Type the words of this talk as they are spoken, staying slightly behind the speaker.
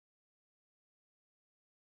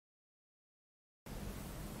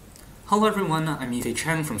Hello everyone, I'm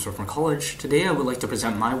Cheng from Swarthmore College. Today I would like to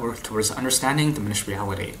present my work towards understanding diminished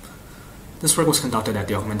reality. This work was conducted at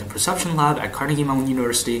the Augmented Perception Lab at Carnegie Mellon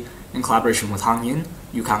University in collaboration with Han Yin,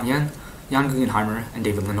 Yukang, Jan Gugenheimer, and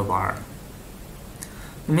David Lindlbauer.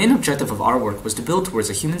 The main objective of our work was to build towards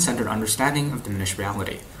a human-centered understanding of diminished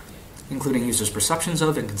reality, including users' perceptions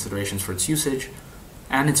of and considerations for its usage,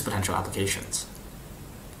 and its potential applications.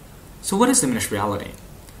 So what is diminished reality?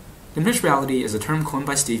 Diminished reality is a term coined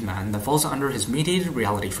by Steve Mann that falls under his mediated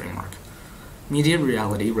reality framework. Mediated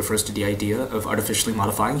reality refers to the idea of artificially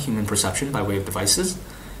modifying human perception by way of devices.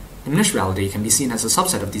 Diminished reality can be seen as a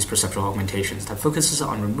subset of these perceptual augmentations that focuses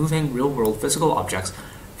on removing real-world physical objects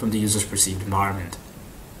from the user's perceived environment.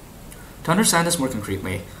 To understand this more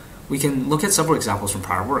concretely, we can look at several examples from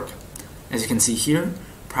prior work. As you can see here,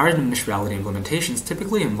 prior diminished reality implementations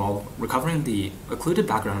typically involve recovering the occluded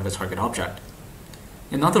background of a target object.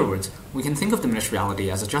 In other words, we can think of diminished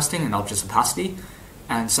reality as adjusting an object's opacity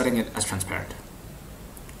and setting it as transparent.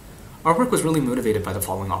 Our work was really motivated by the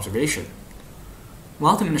following observation.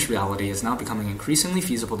 While diminished reality is now becoming increasingly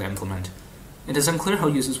feasible to implement, it is unclear how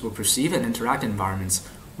users will perceive and interact in environments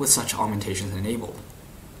with such augmentations enabled.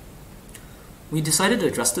 We decided to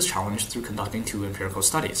address this challenge through conducting two empirical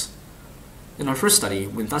studies. In our first study,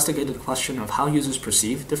 we investigated the question of how users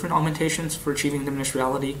perceive different augmentations for achieving diminished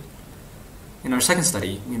reality. In our second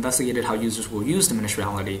study, we investigated how users will use diminished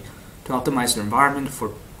reality to optimize their environment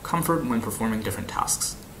for comfort when performing different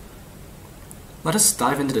tasks. Let us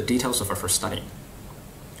dive into the details of our first study.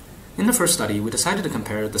 In the first study, we decided to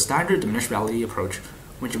compare the standard diminished reality approach,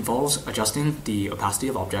 which involves adjusting the opacity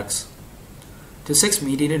of objects, to 6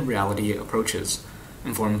 mediated reality approaches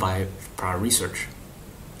informed by prior research.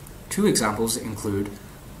 Two examples include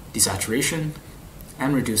desaturation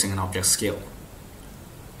and reducing an object's scale.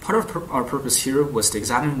 Part of our purpose here was to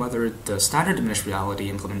examine whether the standard diminished reality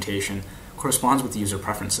implementation corresponds with user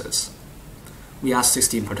preferences. We asked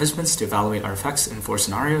 16 participants to evaluate our effects in 4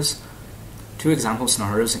 scenarios. 2 example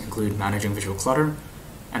scenarios include managing visual clutter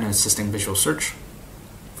and assisting visual search.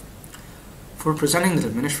 For presenting the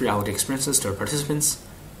diminished reality experiences to our participants,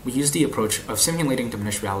 we used the approach of simulating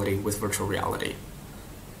diminished reality with virtual reality.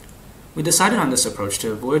 We decided on this approach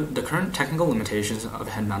to avoid the current technical limitations of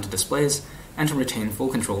head-mounted displays and to retain full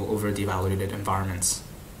control over the evaluated environments.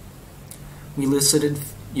 We elicited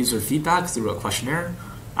user feedback through a questionnaire,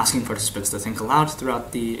 asking participants to think aloud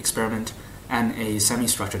throughout the experiment, and a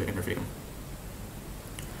semi-structured interview.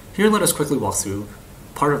 Here, let us quickly walk through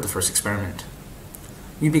part of the first experiment.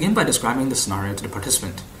 We begin by describing the scenario to the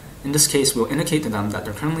participant. In this case, we'll indicate to them that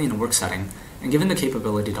they're currently in a work setting and given the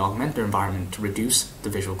capability to augment their environment to reduce the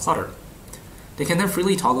visual clutter. They can then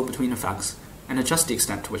freely toggle between effects and adjust the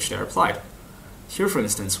extent to which they are applied. Here, for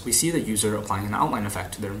instance, we see the user applying an outline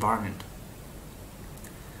effect to their environment.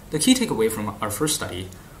 The key takeaway from our first study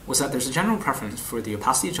was that there's a general preference for the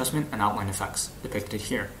opacity adjustment and outline effects depicted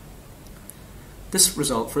here. This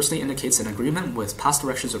result firstly indicates an agreement with past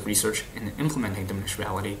directions of research in implementing diminished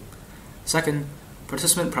reality. Second,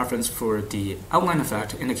 participant preference for the outline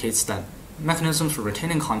effect indicates that mechanisms for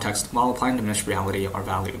retaining context while applying diminished reality are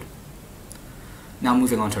valued. Now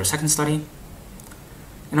moving on to our second study.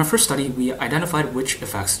 In our first study, we identified which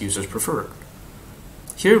effects users prefer.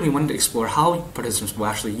 Here, we wanted to explore how participants will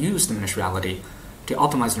actually use diminished reality to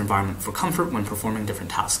optimize their environment for comfort when performing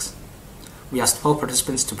different tasks. We asked 12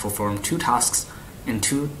 participants to perform 2 tasks in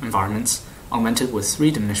 2 environments, augmented with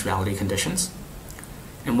 3 diminished reality conditions.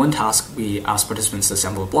 In one task, we asked participants to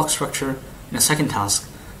assemble a block structure. In a second task,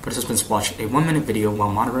 participants watched a 1-minute video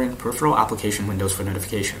while monitoring peripheral application windows for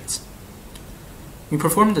notifications. We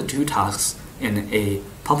performed the 2 tasks in a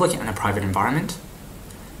public and a private environment.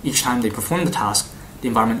 Each time they performed the task, the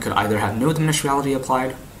environment could either have no diminished reality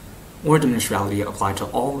applied, or diminished reality applied to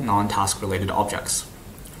all non-task related objects.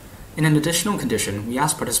 In an additional condition, we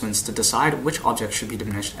asked participants to decide which objects should be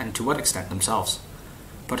diminished and to what extent themselves.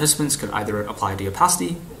 Participants could either apply the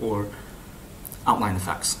opacity or outline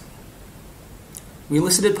effects. We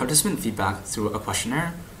elicited participant feedback through a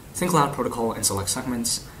questionnaire, think aloud protocol in select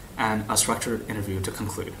segments, and a structured interview to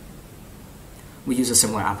conclude. We use a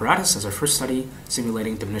similar apparatus as our first study,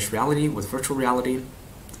 simulating diminished reality with virtual reality.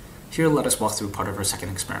 Here, let us walk through part of our second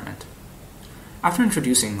experiment. After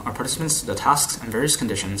introducing our participants to the tasks and various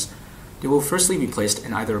conditions, they will firstly be placed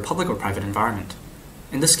in either a public or private environment.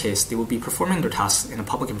 In this case, they will be performing their tasks in a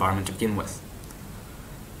public environment to begin with.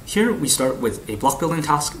 Here, we start with a block building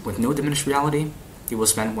task with no diminished reality. They will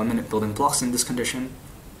spend 1 minute building blocks in this condition.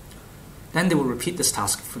 Then they will repeat this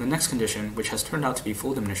task for the next condition, which has turned out to be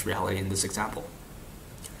full diminished reality in this example.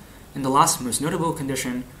 In the last, most notable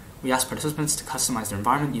condition, we ask participants to customize their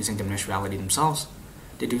environment using diminished reality themselves.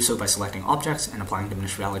 they do so by selecting objects and applying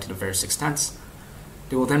diminished reality to various extents.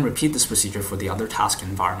 They will then repeat this procedure for the other task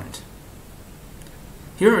environment.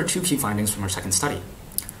 Here are two key findings from our second study.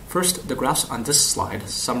 First, the graphs on this slide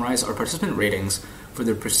summarize our participant ratings for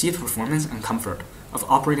their perceived performance and comfort of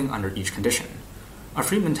operating under each condition. Our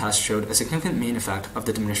Friedman test showed a significant main effect of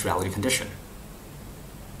the diminished reality condition.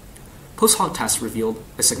 Post-hoc tests revealed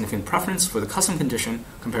a significant preference for the custom condition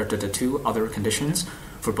compared to the two other conditions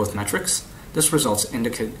for both metrics. This result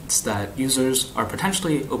indicates that users are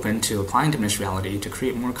potentially open to applying diminished reality to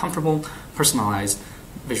create more comfortable, personalized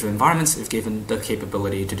visual environments if given the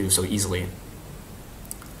capability to do so easily.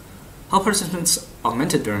 How participants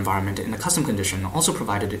augmented their environment in the custom condition also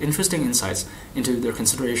provided interesting insights into their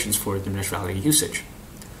considerations for diminished reality usage.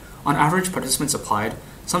 On average, participants applied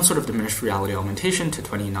some sort of diminished reality augmentation to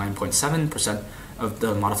 29.7% of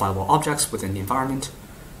the modifiable objects within the environment.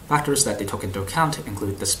 Factors that they took into account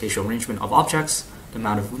include the spatial arrangement of objects, the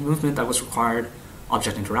amount of movement that was required,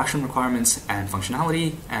 object interaction requirements and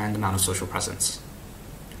functionality, and the amount of social presence.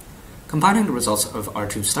 Combining the results of our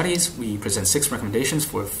two studies, we present 6 recommendations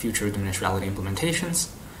for future diminished reality implementations.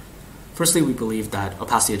 Firstly, we believe that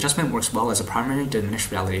opacity adjustment works well as a primary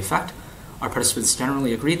diminished reality effect. Our participants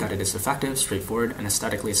generally agree that it is effective, straightforward, and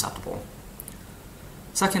aesthetically acceptable.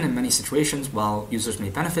 Second, in many situations, while users may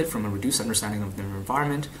benefit from a reduced understanding of their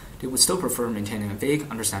environment, they would still prefer maintaining a vague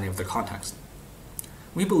understanding of their context.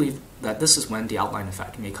 We believe that this is when the outline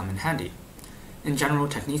effect may come in handy. In general,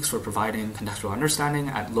 techniques for providing contextual understanding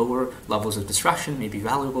at lower levels of abstraction may be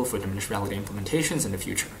valuable for diminished reality implementations in the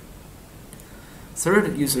future.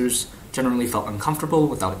 Third, users generally felt uncomfortable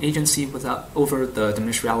without agency over the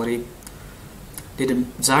diminished reality. They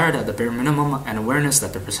desired at the bare minimum an awareness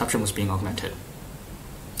that their perception was being augmented.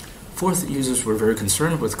 Fourth, users were very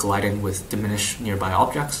concerned with colliding with diminished nearby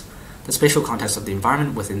objects. The spatial context of the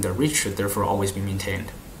environment within their reach should therefore always be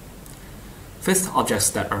maintained. Fifth, objects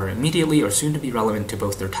that are immediately or soon to be relevant to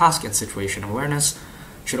both their task and situation awareness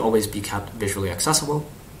should always be kept visually accessible.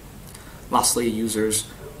 Lastly, users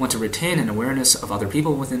want to retain an awareness of other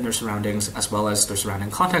people within their surroundings as well as their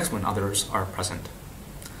surrounding context when others are present.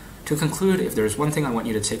 To conclude, if there is one thing I want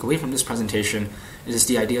you to take away from this presentation, it is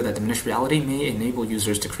the idea that diminished reality may enable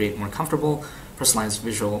users to create more comfortable, personalized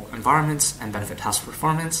visual environments and benefit task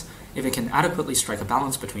performance if it can adequately strike a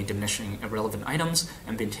balance between diminishing irrelevant items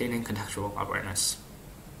and maintaining contextual awareness.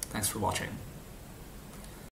 Thanks for watching.